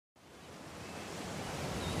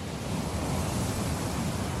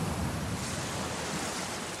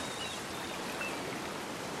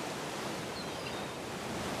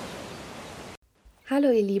Hallo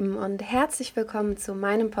ihr Lieben und herzlich willkommen zu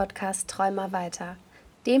meinem Podcast Träumer weiter,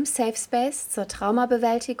 dem Safe Space zur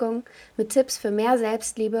Traumabewältigung mit Tipps für mehr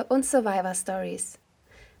Selbstliebe und Survivor Stories.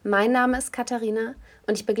 Mein Name ist Katharina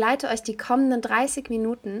und ich begleite euch die kommenden 30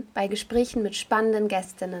 Minuten bei Gesprächen mit spannenden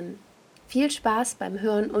Gästinnen. Viel Spaß beim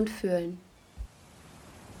Hören und Fühlen.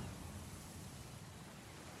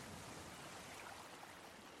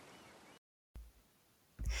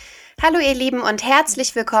 Hallo ihr Lieben und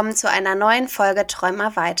herzlich willkommen zu einer neuen Folge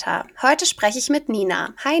Träumer weiter. Heute spreche ich mit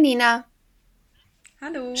Nina. Hi Nina.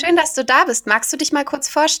 Hallo. Schön, dass du da bist. Magst du dich mal kurz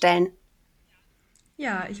vorstellen?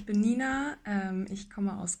 Ja, ich bin Nina. Ich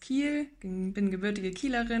komme aus Kiel, bin gebürtige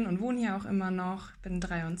Kielerin und wohne hier auch immer noch. Bin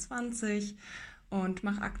 23 und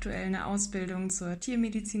mache aktuell eine Ausbildung zur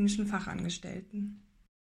tiermedizinischen Fachangestellten.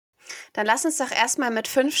 Dann lass uns doch erstmal mit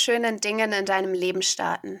 5 schönen Dingen in deinem Leben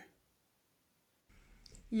starten.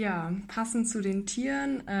 Ja, passend zu den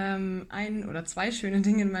Tieren, ein oder zwei schöne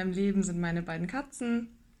Dinge in meinem Leben sind meine beiden Katzen,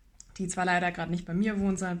 die zwar leider gerade nicht bei mir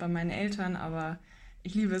wohnen, sondern bei meinen Eltern, aber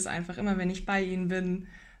ich liebe es einfach immer, wenn ich bei ihnen bin,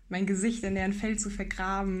 mein Gesicht in deren Fell zu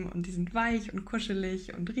vergraben und die sind weich und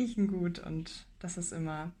kuschelig und riechen gut und das ist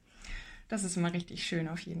immer richtig schön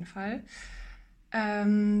auf jeden Fall.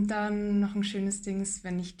 Dann noch ein schönes Ding ist,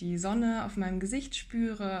 wenn ich die Sonne auf meinem Gesicht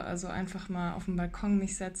spüre, also einfach mal auf den Balkon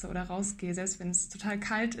mich setze oder rausgehe, selbst wenn es total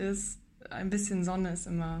kalt ist, ein bisschen Sonne ist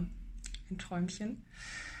immer ein Träumchen.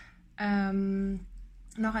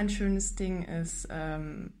 Noch ein schönes Ding ist,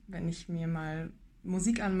 wenn ich mir mal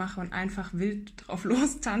Musik anmache und einfach wild drauf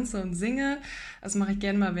los tanze und singe. Das mache ich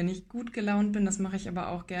gerne mal, wenn ich gut gelaunt bin. Das mache ich aber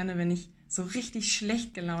auch gerne, wenn ich so richtig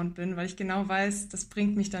schlecht gelaunt bin, weil ich genau weiß, das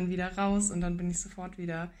bringt mich dann wieder raus und dann bin ich sofort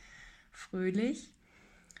wieder fröhlich.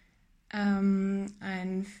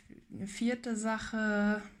 Eine vierte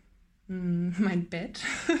Sache, mein Bett.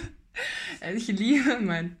 Ich liebe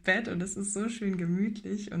mein Bett und es ist so schön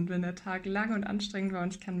gemütlich und wenn der Tag lang und anstrengend war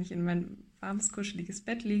und ich kann mich in mein warmes, kuscheliges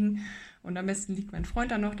Bett liegen und am besten liegt mein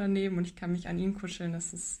Freund dann noch daneben und ich kann mich an ihn kuscheln,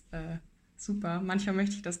 das ist super. Manchmal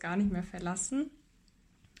möchte ich das gar nicht mehr verlassen.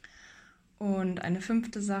 Und eine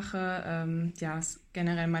fünfte Sache, ja, ist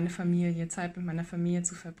generell meine Familie, Zeit mit meiner Familie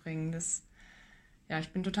zu verbringen. Ja, ich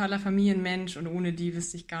bin totaler Familienmensch und ohne die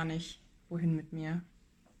wüsste ich gar nicht, wohin mit mir.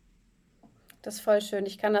 Das ist voll schön.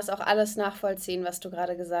 Ich kann das auch alles nachvollziehen, was du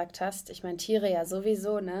gerade gesagt hast. Ich meine, Tiere ja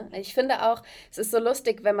sowieso, ne? Ich finde auch, es ist so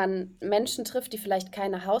lustig, wenn man Menschen trifft, die vielleicht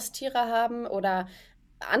keine Haustiere haben oder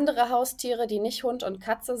andere Haustiere, die nicht Hund und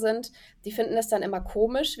Katze sind. Die finden es dann immer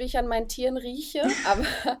komisch, wie ich an meinen Tieren rieche. Aber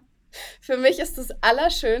für mich ist das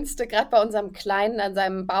Allerschönste, gerade bei unserem Kleinen an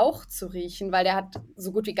seinem Bauch zu riechen, weil der hat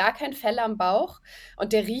so gut wie gar kein Fell am Bauch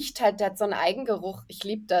und der riecht halt, der hat so einen Eigengeruch. Ich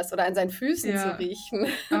liebe das. Oder an seinen Füßen zu Ja, riechen.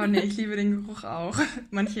 aber nee, ich liebe den Geruch auch.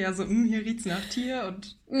 Manche ja so, hier riecht's nach Tier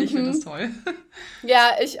und ich finde das Mhm. toll.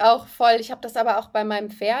 Ja, ich auch voll. Ich habe das aber auch bei meinem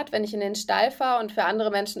Pferd, wenn ich in den Stall fahre und für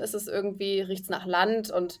andere Menschen ist es irgendwie, riecht's nach Land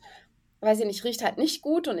und weiß ich nicht, riecht halt nicht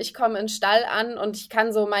gut und ich komme in den Stall an und ich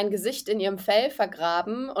kann so mein Gesicht in ihrem Fell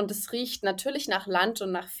vergraben und es riecht natürlich nach Land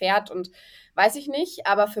und nach Pferd und weiß ich nicht,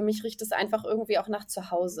 aber für mich riecht es einfach irgendwie auch nach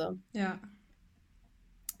Zuhause. Ja,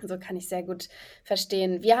 So kann ich sehr gut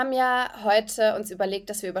verstehen. Wir haben ja heute uns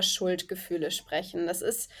überlegt, dass wir über Schuldgefühle sprechen. Das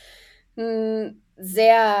ist ein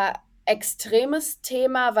sehr extremes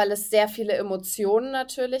Thema, weil es sehr viele Emotionen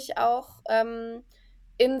natürlich auch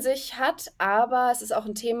in sich hat. Aber es ist auch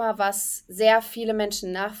ein Thema, was sehr viele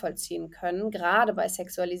Menschen nachvollziehen können, gerade bei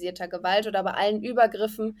sexualisierter Gewalt oder bei allen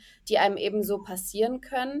Übergriffen, die einem eben so passieren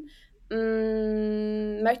können.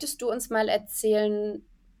 Möchtest du uns mal erzählen,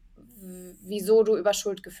 wieso du über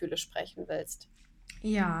Schuldgefühle sprechen willst?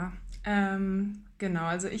 ja, genau.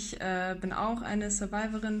 Also ich bin auch eine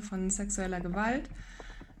Survivorin von sexueller Gewalt.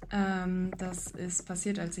 Das ist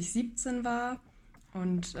passiert, als ich 17 war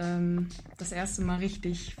und das erste Mal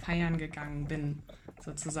richtig feiern gegangen bin,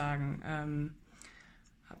 sozusagen.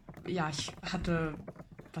 Ja, ich hatte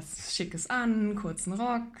was Schickes an, einen kurzen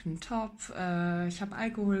Rock, einen Top. Ich habe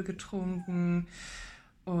Alkohol getrunken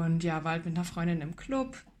und ja, war halt mit einer Freundin im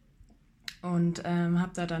Club und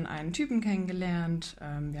habe da dann einen Typen kennengelernt.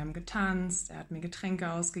 Wir haben getanzt, er hat mir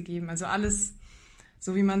Getränke ausgegeben, also alles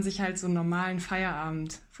so, wie man sich halt so einen normalen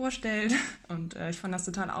Feierabend vorstellt. Und ich fand das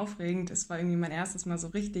total aufregend. Es war irgendwie mein erstes Mal so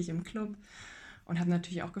richtig im Club und habe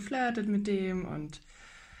natürlich auch geflirtet mit dem und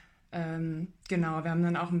genau, wir haben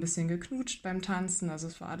dann auch ein bisschen geknutscht beim Tanzen, also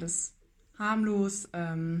es war alles harmlos,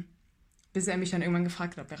 bis er mich dann irgendwann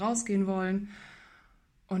gefragt hat, ob wir rausgehen wollen.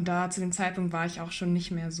 Und da zu dem Zeitpunkt war ich auch schon nicht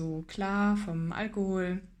mehr so klar vom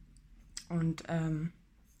Alkohol. Und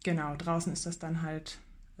genau, draußen ist das dann halt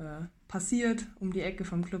passiert, um die Ecke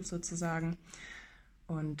vom Club sozusagen.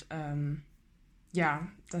 Und Ja,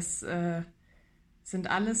 das sind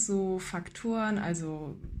alles so Faktoren,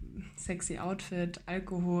 also sexy Outfit,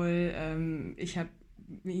 Alkohol, ich habe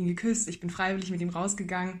ihn geküsst, ich bin freiwillig mit ihm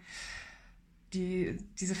rausgegangen.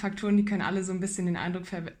 Diese Faktoren, die können alle so ein bisschen den Eindruck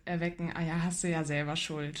erwecken, ah ja, hast du ja selber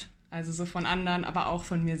Schuld. Also so von anderen, aber auch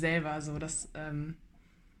von mir selber. So, dass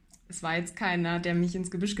es war jetzt keiner, der mich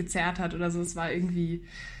ins Gebüsch gezerrt hat oder so. Es war irgendwie,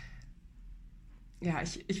 ja,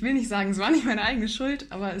 ich will nicht sagen, es war nicht meine eigene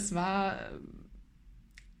Schuld, aber es war,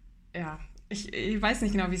 ja, ich weiß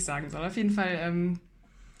nicht genau, wie ich es sagen soll. Auf jeden Fall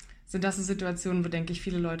sind das so Situationen, wo, denke ich,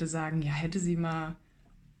 viele Leute sagen, ja, hätte sie mal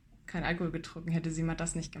kein Alkohol getrunken, hätte sie mal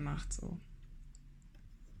das nicht gemacht. So.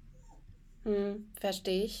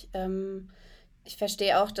 Verstehe ich. Ich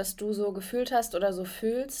verstehe auch, dass du so gefühlt hast oder so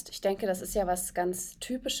fühlst. Ich denke, das ist ja was ganz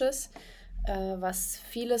Typisches, was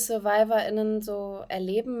viele SurvivorInnen so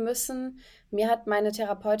erleben müssen. Mir hat meine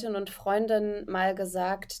Therapeutin und Freundin mal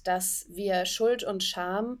gesagt, dass wir Schuld und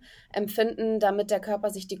Scham empfinden, damit der Körper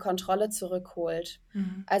sich die Kontrolle zurückholt.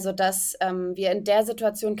 Mhm. Also, dass wir in der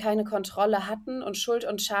Situation keine Kontrolle hatten und Schuld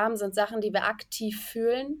und Scham sind Sachen, die wir aktiv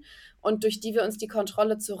fühlen und durch die wir uns die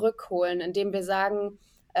Kontrolle zurückholen, indem wir sagen,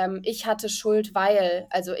 ich hatte Schuld, weil,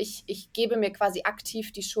 also ich gebe mir quasi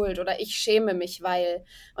aktiv die Schuld oder ich schäme mich, weil.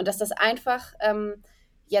 Und dass das einfach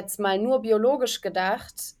jetzt mal nur biologisch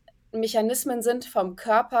gedacht Mechanismen sind vom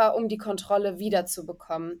Körper, um die Kontrolle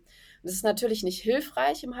wiederzubekommen. Und das ist natürlich nicht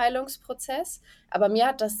hilfreich im Heilungsprozess, aber mir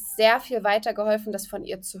hat das sehr viel weitergeholfen, das von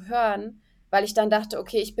ihr zu hören, weil ich dann dachte,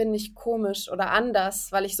 okay, ich bin nicht komisch oder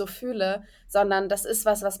anders, weil ich so fühle, sondern das ist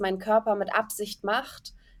was, was mein Körper mit Absicht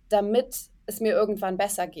macht, damit es mir irgendwann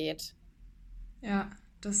besser geht. Ja,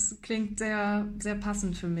 das klingt sehr, sehr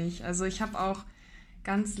passend für mich. Also ich habe auch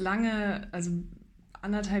ganz lange, also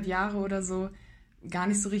 1,5 Jahre oder so, gar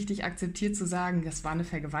nicht so richtig akzeptiert zu sagen, das war eine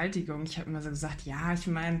Vergewaltigung. Ich habe immer so gesagt, ja, ich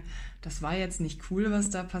meine, das war jetzt nicht cool,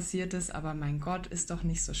 was da passiert ist, aber mein Gott, ist doch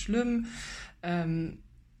nicht so schlimm. Ähm,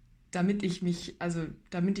 damit ich nicht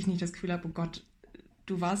das Gefühl habe, oh Gott,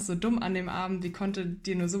 du warst so dumm an dem Abend, wie konnte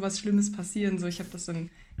dir nur sowas Schlimmes passieren? So, ich habe das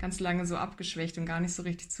dann ganz lange so abgeschwächt und gar nicht so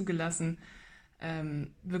richtig zugelassen,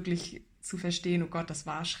 wirklich zu verstehen, oh Gott, das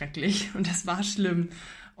war schrecklich und das war schlimm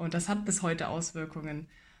und das hat bis heute Auswirkungen.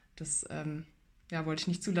 Das ja, wollte ich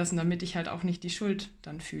nicht zulassen, damit ich halt auch nicht die Schuld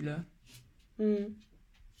dann fühle. Hm.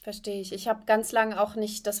 Verstehe ich. Ich habe ganz lange auch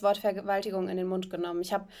nicht das Wort Vergewaltigung in den Mund genommen.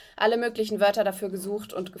 Ich habe alle möglichen Wörter dafür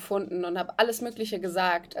gesucht und gefunden und habe alles Mögliche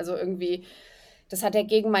gesagt. Also irgendwie, das hat er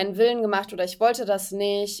gegen meinen Willen gemacht oder ich wollte das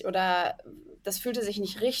nicht oder das fühlte sich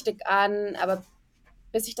nicht richtig an. Aber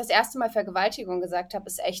bis ich das erste Mal Vergewaltigung gesagt habe,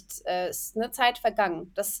 ist eine Zeit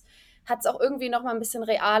vergangen. Das hat es auch irgendwie noch mal ein bisschen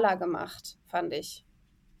realer gemacht, fand ich.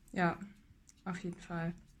 Ja, auf jeden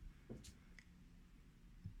Fall.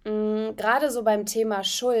 Gerade so beim Thema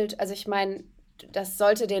Schuld, also ich meine, das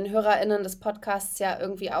sollte den HörerInnen des Podcasts ja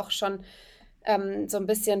irgendwie auch schon so ein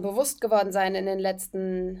bisschen bewusst geworden sein in den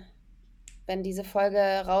letzten, wenn diese Folge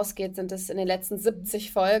rausgeht, sind es in den letzten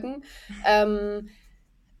 70 Folgen, ähm,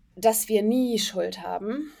 dass wir nie Schuld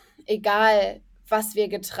haben. Egal, was wir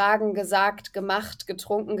getragen, gesagt, gemacht,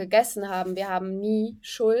 getrunken, gegessen haben, wir haben nie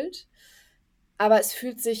Schuld. Aber es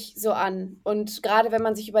fühlt sich so an. Und gerade wenn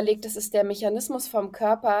man sich überlegt, das ist der Mechanismus vom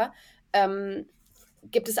Körper, ähm,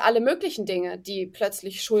 gibt es alle möglichen Dinge, die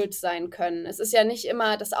plötzlich schuld sein können. Es ist ja nicht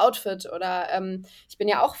immer das Outfit oder ich bin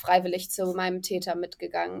ja auch freiwillig zu meinem Täter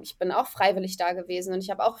mitgegangen. Ich bin auch freiwillig da gewesen und ich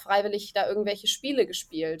habe auch freiwillig da irgendwelche Spiele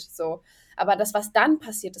gespielt. So. Aber das, was dann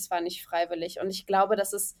passiert ist, war nicht freiwillig. Und ich glaube,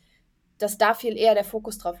 dass da viel eher der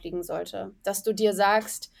Fokus drauf liegen sollte. Dass du dir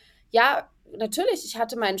sagst, ja, natürlich, ich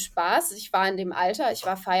hatte meinen Spaß, ich war in dem Alter, ich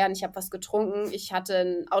war feiern, ich habe was getrunken, ich hatte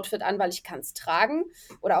ein Outfit an, weil ich kann es tragen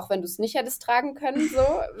oder auch wenn du es nicht hättest tragen können, so,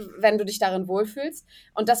 wenn du dich darin wohlfühlst.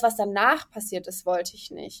 Und das, was danach passiert ist, wollte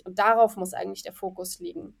ich nicht. Und darauf muss eigentlich der Fokus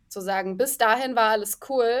liegen. Zu sagen, bis dahin war alles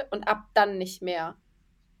cool und ab dann nicht mehr.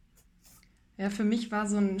 Ja, für mich war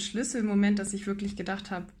so ein Schlüsselmoment, dass ich wirklich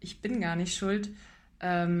gedacht habe, ich bin gar nicht schuld,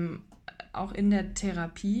 ähm, auch in der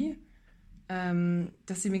Therapie,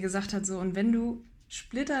 dass sie mir gesagt hat, so, und wenn du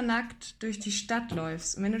splitternackt durch die Stadt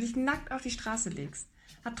läufst und wenn du dich nackt auf die Straße legst,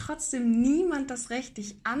 hat trotzdem niemand das Recht,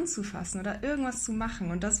 dich anzufassen oder irgendwas zu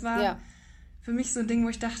machen. Und das war Ja, für mich so ein Ding, wo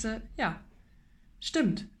ich dachte, ja,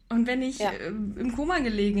 stimmt. Und wenn ich ja. im Koma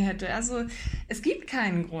gelegen hätte, also es gibt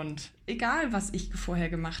keinen Grund, egal was ich vorher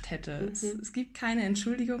gemacht hätte. Mhm. Es gibt keine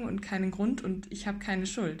Entschuldigung und keinen Grund und ich habe keine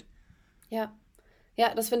Schuld. Ja.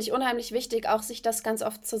 Ja, das finde ich unheimlich wichtig, auch sich das ganz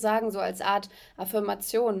oft zu sagen, so als Art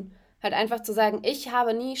Affirmation. Halt einfach zu sagen, ich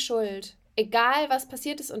habe nie Schuld. Egal, was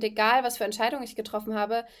passiert ist und egal, was für Entscheidungen ich getroffen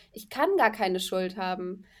habe, ich kann gar keine Schuld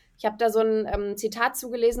haben. Ich habe da so ein Zitat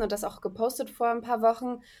zugelesen und das auch gepostet vor ein paar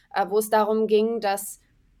Wochen, wo es darum ging, dass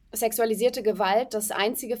sexualisierte Gewalt das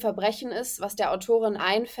einzige Verbrechen ist, was der Autorin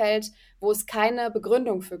einfällt, wo es keine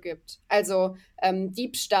Begründung für gibt. Also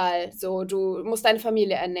Diebstahl, so du musst deine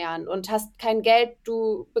Familie ernähren und hast kein Geld,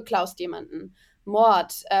 du beklaust jemanden.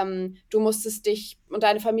 Mord, du musstest dich und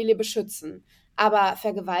deine Familie beschützen. Aber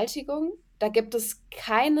Vergewaltigung, da gibt es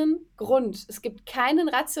keinen Grund. Es gibt keinen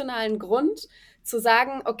rationalen Grund zu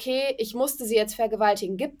sagen, okay, ich musste sie jetzt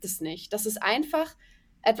vergewaltigen. Gibt es nicht. Das ist einfach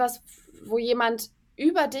etwas, wo jemand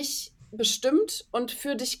über dich bestimmt und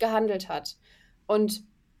für dich gehandelt hat. Und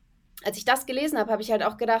als ich das gelesen habe, habe ich halt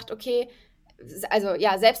auch gedacht, okay, also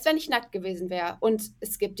ja, selbst wenn ich nackt gewesen wäre und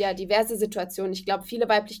es gibt ja diverse Situationen, ich glaube, viele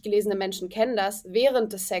weiblich gelesene Menschen kennen das,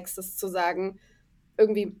 während des Sexes zu sagen,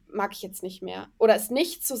 irgendwie mag ich jetzt nicht mehr. Oder es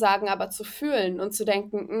nicht zu sagen, aber zu fühlen und zu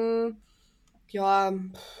denken, ja,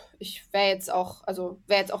 ich wäre jetzt auch, also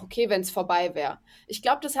wäre jetzt auch okay, wenn es vorbei wäre. Ich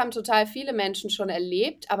glaube, das haben total viele Menschen schon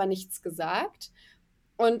erlebt, aber nichts gesagt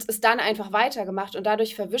und es dann einfach weitergemacht und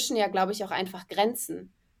dadurch verwischen ja, glaube ich, auch einfach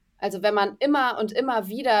Grenzen. Also wenn man immer und immer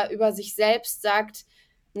wieder über sich selbst sagt,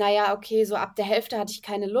 naja, okay, so ab der Hälfte hatte ich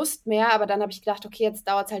keine Lust mehr, aber dann habe ich gedacht, okay, jetzt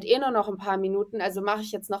dauert es halt eh nur noch ein paar Minuten, also mache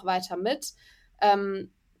ich jetzt noch weiter mit.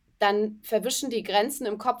 Ähm, Dann verwischen die Grenzen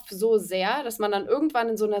im Kopf so sehr, dass man dann irgendwann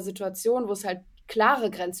in so einer Situation, wo es halt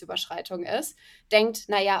klare Grenzüberschreitung ist, denkt,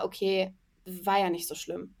 naja, okay, war ja nicht so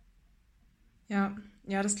schlimm. Ja,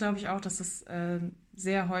 ja, das glaube ich auch, dass das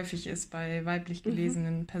sehr häufig ist bei weiblich Mhm.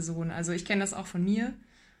 gelesenen Personen. Also ich kenne das auch von mir.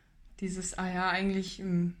 Dieses, ah ja, eigentlich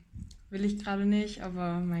will ich gerade nicht,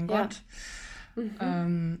 aber mein Ja. Gott. Mhm.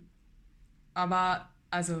 Ähm, aber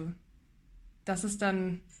also das ist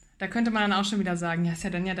dann, da könnte man dann auch schon wieder sagen, ja, ist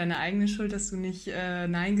ja dann ja deine eigene Schuld, dass du nicht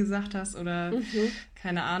Nein gesagt hast oder Mhm.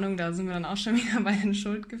 keine Ahnung, da sind wir dann auch schon wieder bei den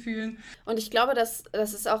Schuldgefühlen. Und ich glaube, das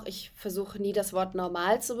ist auch, ich versuche nie das Wort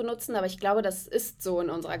normal zu benutzen, aber ich glaube, das ist so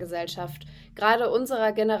in unserer Gesellschaft. Gerade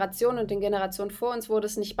unserer Generation und den Generationen vor uns wurde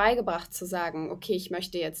es nicht beigebracht zu sagen, okay, ich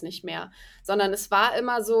möchte jetzt nicht mehr, sondern es war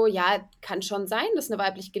immer so, ja, kann schon sein, dass eine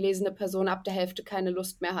weiblich gelesene Person ab der Hälfte keine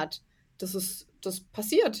Lust mehr hat. Das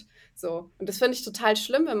passiert so. Und das finde ich total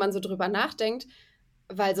schlimm, wenn man so drüber nachdenkt,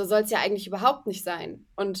 weil so soll es ja eigentlich überhaupt nicht sein.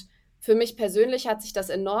 Und für mich persönlich hat sich das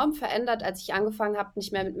enorm verändert, als ich angefangen habe,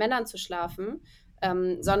 nicht mehr mit Männern zu schlafen,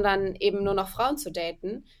 sondern eben nur noch Frauen zu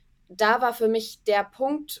daten. Da war für mich der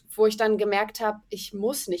Punkt, wo ich dann gemerkt habe, ich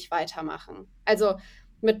muss nicht weitermachen. Also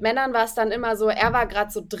mit Männern war es dann immer so, er war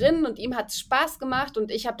gerade so drin und ihm hat es Spaß gemacht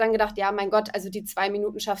und ich habe dann gedacht, ja, mein Gott, also die 2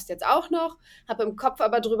 Minuten schaffst du jetzt auch noch. Habe im Kopf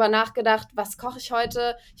aber drüber nachgedacht, was koche ich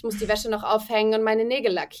heute? Ich muss die Wäsche noch aufhängen und meine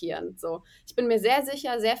Nägel lackieren. So, ich bin mir sehr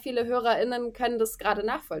sicher, sehr viele HörerInnen können das gerade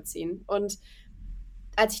nachvollziehen. Und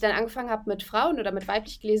als ich dann angefangen habe, mit Frauen oder mit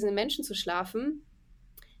weiblich gelesenen Menschen zu schlafen,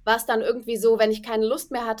 war es dann irgendwie so, wenn ich keine Lust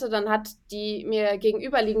mehr hatte, dann hat die mir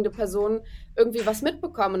gegenüberliegende Person irgendwie was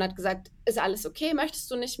mitbekommen und hat gesagt, ist alles okay, möchtest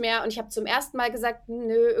du nicht mehr? Und ich habe zum ersten Mal gesagt,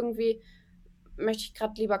 nö, irgendwie möchte ich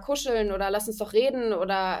gerade lieber kuscheln oder lass uns doch reden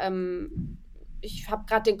oder ich habe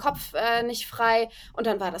gerade den Kopf nicht frei und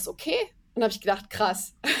dann war das okay. Und habe ich gedacht,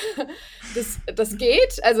 krass, das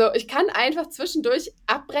geht. Also ich kann einfach zwischendurch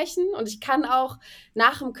abbrechen und ich kann auch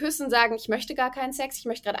nach dem Küssen sagen, ich möchte gar keinen Sex, ich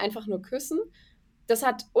möchte gerade einfach nur küssen. Das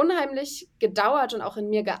hat unheimlich gedauert und auch in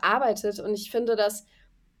mir gearbeitet und ich finde das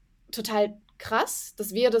total krass,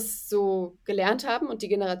 dass wir das so gelernt haben und die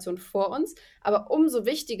Generation vor uns. Aber umso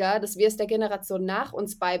wichtiger, dass wir es der Generation nach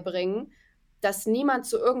uns beibringen, dass niemand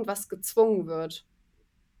zu irgendwas gezwungen wird.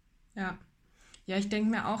 Ja. Ja, ich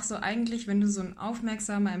denke mir auch so, eigentlich, wenn du so ein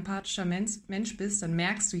aufmerksamer, empathischer Mensch bist, dann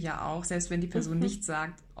merkst du ja auch, selbst wenn die Person Mhm. nicht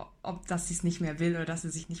sagt, ob dass sie es nicht mehr will oder dass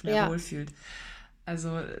sie sich nicht mehr Ja. wohlfühlt.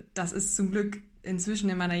 Also das ist zum Glück inzwischen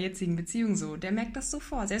in meiner jetzigen Beziehung so. Der merkt das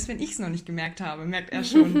sofort. Selbst wenn ich es noch nicht gemerkt habe, merkt er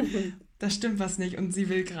schon, da stimmt was nicht und sie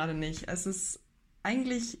will gerade nicht. Es ist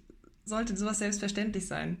eigentlich sollte sowas selbstverständlich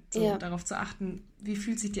sein, so Ja. darauf zu achten, wie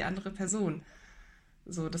fühlt sich die andere Person.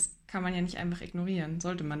 So, das kann man ja nicht einfach ignorieren,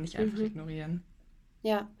 sollte man nicht einfach Mhm. ignorieren.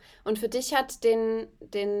 Ja. Und für dich hat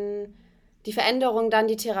die Veränderung dann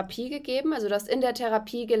die Therapie gegeben? Also du hast in der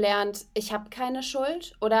Therapie gelernt, ich habe keine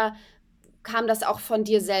Schuld? Oder kam das auch von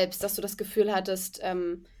dir selbst, dass du das Gefühl hattest,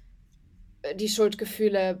 die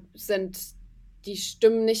Schuldgefühle die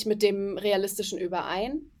stimmen nicht mit dem Realistischen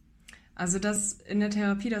überein? Also das in der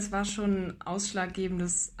Therapie, das war schon ein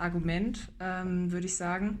ausschlaggebendes Argument, würde ich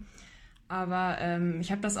sagen. Aber ich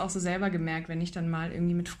habe das auch so selber gemerkt, wenn ich dann mal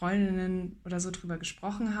irgendwie mit Freundinnen oder so drüber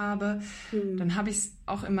gesprochen habe, Hm. dann habe ich es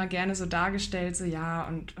auch immer gerne so dargestellt, so ja,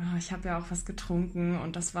 und ich habe ja auch was getrunken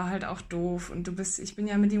und das war halt auch doof und ich bin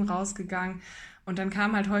ja mit ihm rausgegangen. Und dann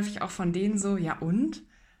kam halt häufig auch von denen so, ja und?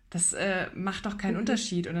 das macht doch keinen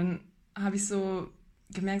Unterschied. Und dann habe ich so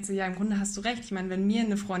gemerkt, so ja, im Grunde hast du recht. Ich meine, wenn mir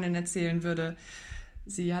eine Freundin erzählen würde,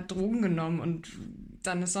 sie hat Drogen genommen und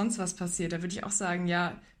dann ist sonst was passiert, da würde ich auch sagen,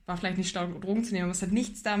 ja, war vielleicht nicht schlau, Drogen zu nehmen, aber es hat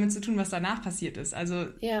nichts damit zu tun, was danach passiert ist. Also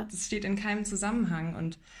Ja. das steht in keinem Zusammenhang.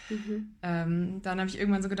 Und Mhm. dann habe ich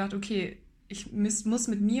irgendwann so gedacht, okay, ich muss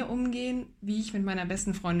mit mir umgehen, wie ich mit meiner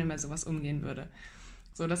besten Freundin bei sowas umgehen würde.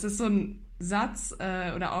 So, das ist so ein Satz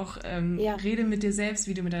oder auch Ja. rede mit dir selbst,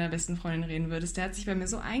 wie du mit deiner besten Freundin reden würdest. Der hat sich bei mir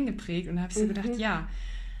so eingeprägt und da habe ich so gedacht, Mhm. ja,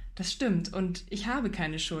 das stimmt und ich habe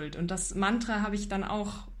keine Schuld. Und das Mantra habe ich dann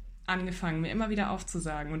auch angefangen, mir immer wieder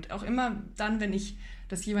aufzusagen. Und auch immer dann, wenn ich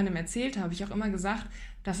das jemandem erzählt habe, habe ich auch immer gesagt,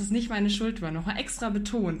 dass es nicht meine Schuld war. Nochmal extra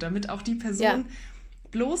betont, damit auch die Ja. Person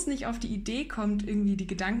bloß nicht auf die Idee kommt, irgendwie die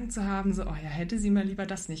Gedanken zu haben, so, oh ja, hätte sie mal lieber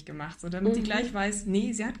das nicht gemacht. So, damit sie Mhm. gleich weiß,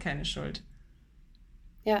 nee, sie hat keine Schuld.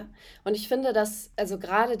 Ja, und ich finde, dass also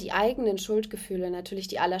gerade die eigenen Schuldgefühle natürlich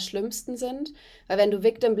die allerschlimmsten sind, weil wenn du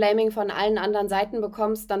Victim Blaming von allen anderen Seiten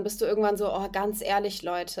bekommst, dann bist du irgendwann so, oh, ganz ehrlich,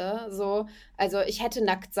 Leute, so, also ich hätte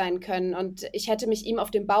nackt sein können und ich hätte mich ihm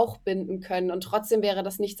auf den Bauch binden können und trotzdem wäre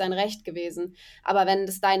das nicht sein Recht gewesen. Aber wenn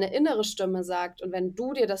das deine innere Stimme sagt und wenn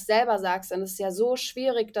du dir das selber sagst, dann ist es ja so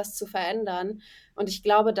schwierig, das zu verändern. Und ich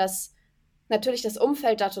glaube, dass natürlich das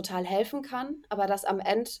Umfeld da total helfen kann, aber dass am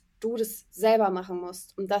Ende du das selber machen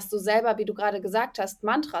musst und dass du selber, wie du gerade gesagt hast,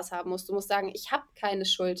 Mantras haben musst. Du musst sagen, ich habe keine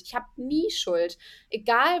Schuld, ich habe nie Schuld.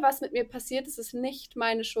 Egal, was mit mir passiert, ist es nicht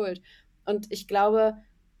meine Schuld. Und ich glaube,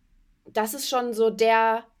 das ist schon so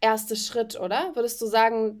der erste Schritt, oder? Würdest du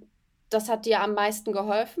sagen, das hat dir am meisten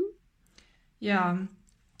geholfen? Ja,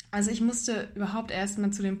 also ich musste überhaupt erst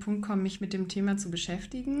mal zu dem Punkt kommen, mich mit dem Thema zu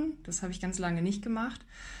beschäftigen. Das habe ich ganz lange nicht gemacht,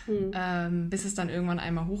 Hm. bis es dann irgendwann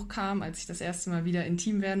einmal hochkam, als ich das erste Mal wieder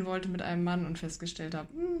intim werden wollte mit einem Mann und festgestellt habe,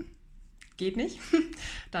 geht nicht.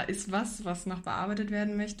 Da ist was noch bearbeitet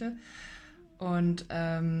werden möchte. Und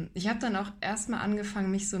ich habe dann auch erstmal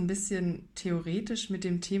angefangen, mich so ein bisschen theoretisch mit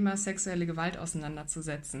dem Thema sexuelle Gewalt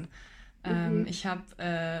auseinanderzusetzen. Mhm. Ich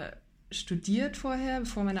habe studiert vorher,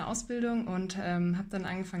 bevor meiner Ausbildung, und habe dann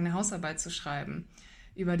angefangen, eine Hausarbeit zu schreiben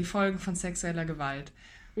über die Folgen von sexueller Gewalt.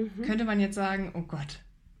 Mhm. Könnte man jetzt sagen, oh Gott,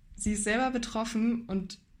 sie ist selber betroffen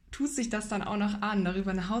und tut sich das dann auch noch an,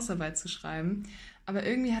 darüber eine Hausarbeit zu schreiben. Aber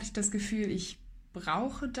irgendwie hatte ich das Gefühl, ich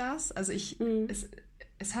brauche das. Also Mhm.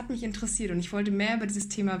 es hat mich interessiert und ich wollte mehr über dieses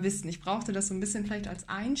Thema wissen. Ich brauchte das so ein bisschen vielleicht als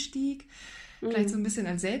Einstieg, vielleicht so ein Mhm. bisschen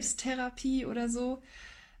als Selbsttherapie oder so.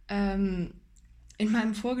 Ähm, in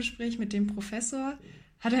meinem Vorgespräch mit dem Professor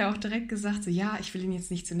hat er auch direkt gesagt, so ja, ich will Ihnen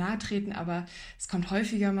jetzt nicht zu nahe treten, aber es kommt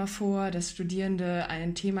häufiger mal vor, dass Studierende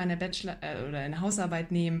ein Thema in der Bachelor oder in der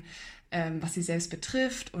Hausarbeit nehmen, was sie selbst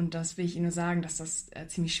betrifft, und das will ich Ihnen nur sagen, dass das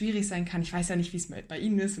ziemlich schwierig sein kann. Ich weiß ja nicht, wie es bei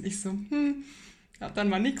Ihnen ist, und ich so, habe dann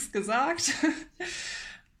mal nichts gesagt.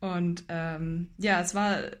 Und ja, es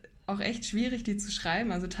war auch echt schwierig, die zu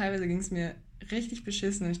schreiben. Also teilweise ging es mir richtig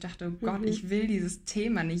beschissen und ich dachte, oh Gott, Mhm. ich will dieses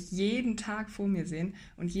Thema nicht jeden Tag vor mir sehen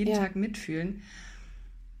und jeden Ja. Tag mitfühlen.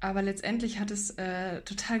 Aber letztendlich hat es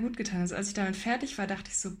total gut getan. Also als ich damit fertig war, dachte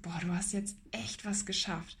ich so, boah, du hast jetzt echt was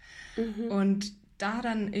geschafft. Mhm. Und da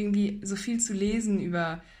dann irgendwie so viel zu lesen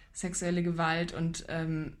über sexuelle Gewalt und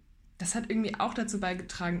das hat irgendwie auch dazu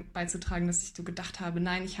beizutragen, dass ich so gedacht habe,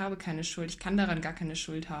 nein, ich habe keine Schuld, ich kann daran gar keine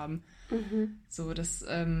Schuld haben. Mhm. So, das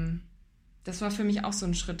war für mich auch so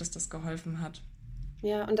ein Schritt, dass das geholfen hat.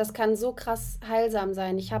 Ja, und das kann so krass heilsam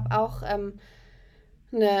sein. Ich habe auch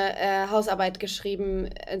eine Hausarbeit geschrieben,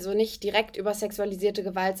 also nicht direkt über sexualisierte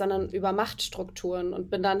Gewalt, sondern über Machtstrukturen und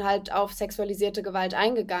bin dann halt auf sexualisierte Gewalt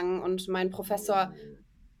eingegangen. Und mein Professor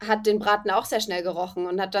hat den Braten auch sehr schnell gerochen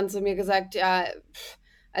und hat dann zu mir gesagt, ja,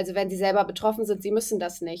 also wenn Sie selber betroffen sind, Sie müssen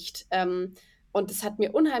das nicht. Und es hat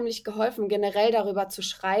mir unheimlich geholfen, generell darüber zu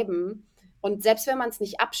schreiben. Und selbst wenn man es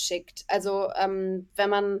nicht abschickt, also wenn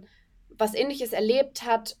man was Ähnliches erlebt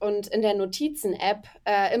hat und in der Notizen-App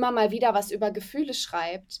immer mal wieder was über Gefühle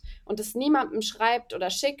schreibt und es niemandem schreibt oder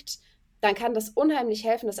schickt, dann kann das unheimlich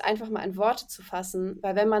helfen, das einfach mal in Worte zu fassen.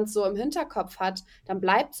 Weil wenn man es so im Hinterkopf hat, dann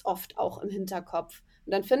bleibt es oft auch im Hinterkopf.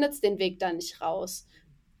 Und dann findet es den Weg da nicht raus.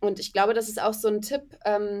 Und ich glaube, das ist auch so ein Tipp,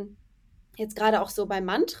 jetzt gerade auch so bei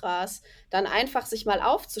Mantras, dann einfach sich mal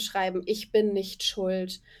aufzuschreiben, ich bin nicht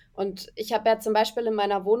schuld. Und ich habe ja zum Beispiel in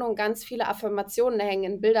meiner Wohnung ganz viele Affirmationen hängen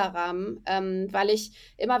in Bilderrahmen, weil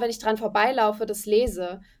ich immer, wenn ich dran vorbeilaufe, das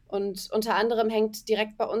lese. Und unter anderem hängt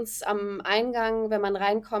direkt bei uns am Eingang, wenn man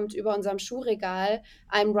reinkommt, über unserem Schuhregal,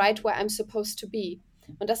 I'm right where I'm supposed to be.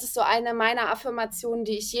 Und das ist so eine meiner Affirmationen,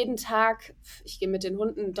 die ich jeden Tag, ich gehe mit den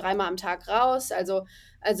Hunden dreimal am Tag raus, also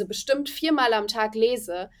also bestimmt 4-mal am Tag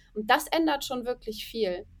lese. Und das ändert schon wirklich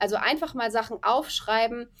viel. Also einfach mal Sachen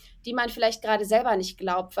aufschreiben, die man vielleicht gerade selber nicht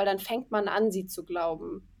glaubt, weil dann fängt man an, sie zu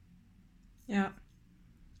glauben. Ja,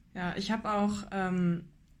 ja, ich habe auch,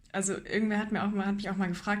 also irgendwer hat mich auch mal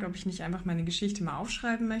gefragt, ob ich nicht einfach meine Geschichte mal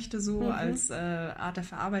aufschreiben möchte, so Mhm. als Art der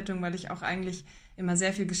Verarbeitung, weil ich auch eigentlich immer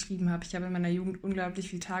sehr viel geschrieben habe. Ich habe in meiner Jugend unglaublich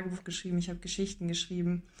viel Tagebuch geschrieben, ich habe Geschichten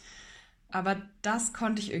geschrieben. Aber das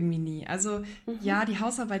konnte ich irgendwie nie. Also Mhm. ja, die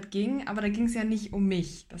Hausarbeit ging, aber da ging es ja nicht um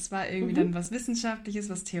mich. Das war irgendwie Mhm. dann was Wissenschaftliches,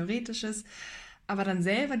 was Theoretisches. Aber dann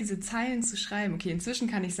selber diese Zeilen zu schreiben, okay, inzwischen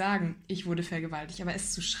kann ich sagen, ich wurde vergewaltigt, aber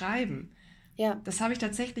es zu schreiben, Ja. das habe ich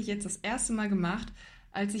tatsächlich jetzt das erste Mal gemacht,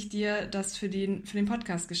 als ich dir das für den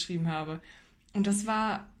Podcast geschrieben habe. Und es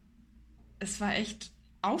war echt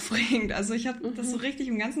aufregend. Also ich habe das so Mhm. richtig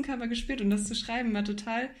im ganzen Körper gespürt und das zu schreiben war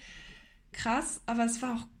total krass, aber es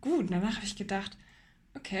war auch gut. Und danach habe ich gedacht,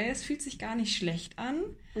 okay, es fühlt sich gar nicht schlecht an.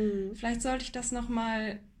 Mhm. Vielleicht sollte ich das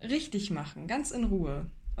nochmal richtig machen, ganz in Ruhe.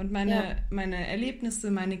 Und Ja. meine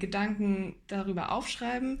Erlebnisse, meine Gedanken darüber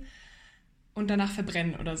aufschreiben und danach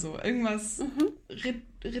verbrennen oder so. Irgendwas Mhm.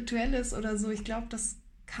 Rituelles oder so. Ich glaube, das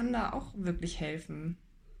kann da auch wirklich helfen.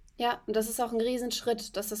 Ja, und das ist auch ein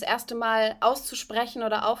Riesenschritt. Das erste Mal auszusprechen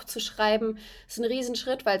oder aufzuschreiben, ist ein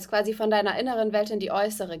Riesenschritt, weil es quasi von deiner inneren Welt in die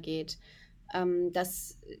äußere geht.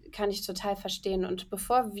 Das kann ich total verstehen. Und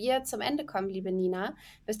bevor wir zum Ende kommen, liebe Nina,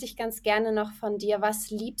 wüsste ich ganz gerne noch von dir, was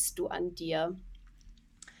liebst du an dir?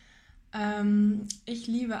 Ich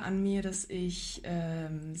liebe an mir, dass ich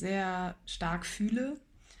sehr stark fühle.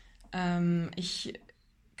 Ich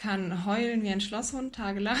kann heulen wie ein Schlosshund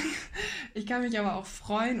tagelang. Ich kann mich aber auch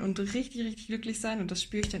freuen und richtig, richtig glücklich sein und das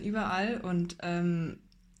spüre ich dann überall. Und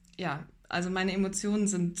ja, also meine Emotionen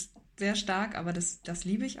sind sehr stark, aber das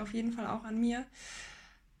liebe ich auf jeden Fall auch an mir.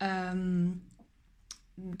 Ähm,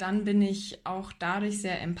 Dann bin ich auch dadurch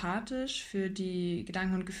sehr empathisch für die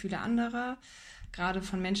Gedanken und Gefühle anderer, gerade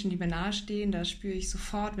von Menschen, die mir nahestehen. Da spüre ich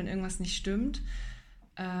sofort, wenn irgendwas nicht stimmt.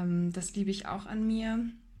 Das liebe ich auch an mir.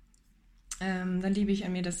 Dann liebe ich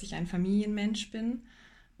an mir, dass ich ein Familienmensch bin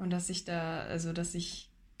und dass ich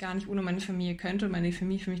gar nicht ohne meine Familie könnte und meine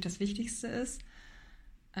Familie für mich das Wichtigste ist.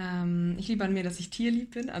 Ich liebe an mir, dass ich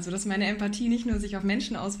tierlieb bin, also dass meine Empathie nicht nur sich auf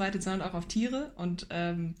Menschen ausweitet, sondern auch auf Tiere und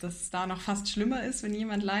dass es da noch fast schlimmer ist, wenn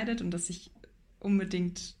jemand leidet und dass ich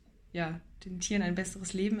unbedingt ja, den Tieren ein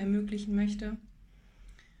besseres Leben ermöglichen möchte.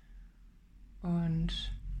 Und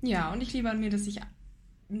ja, und ich liebe an mir, dass ich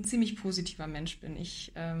ein ziemlich positiver Mensch bin.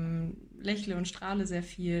 Ich lächle und strahle sehr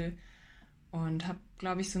viel und habe,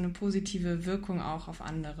 glaube ich, so eine positive Wirkung auch auf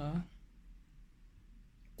andere.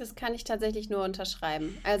 Das kann ich tatsächlich nur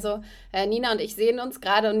unterschreiben. Also, Nina und ich sehen uns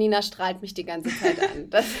gerade und Nina strahlt mich die ganze Zeit an.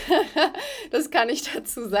 Das kann ich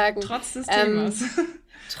dazu sagen. Trotz des Themas. Ähm,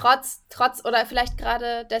 trotz oder vielleicht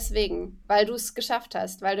gerade deswegen, weil du es geschafft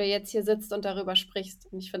hast, weil du jetzt hier sitzt und darüber sprichst.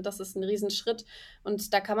 Und ich finde, das ist ein Riesenschritt.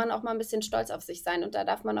 Und da kann man auch mal ein bisschen stolz auf sich sein und da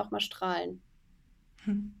darf man auch mal strahlen.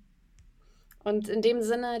 Und in dem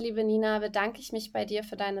Sinne, liebe Nina, bedanke ich mich bei dir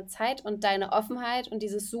für deine Zeit und deine Offenheit und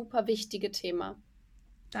dieses super wichtige Thema.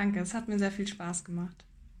 Danke, es hat mir sehr viel Spaß gemacht.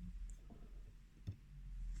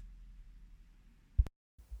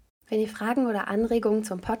 Wenn ihr Fragen oder Anregungen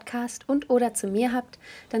zum Podcast und/oder zu mir habt,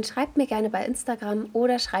 dann schreibt mir gerne bei Instagram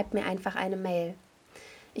oder schreibt mir einfach eine Mail.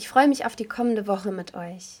 Ich freue mich auf die kommende Woche mit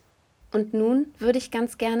euch. Und nun würde ich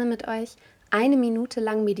ganz gerne mit euch 1 Minute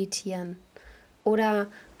lang meditieren oder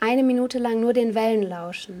 1 Minute lang nur den Wellen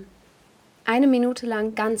lauschen. 1 Minute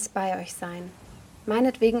lang ganz bei euch sein.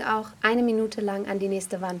 Meinetwegen auch 1 Minute lang an die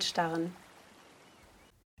nächste Wand starren.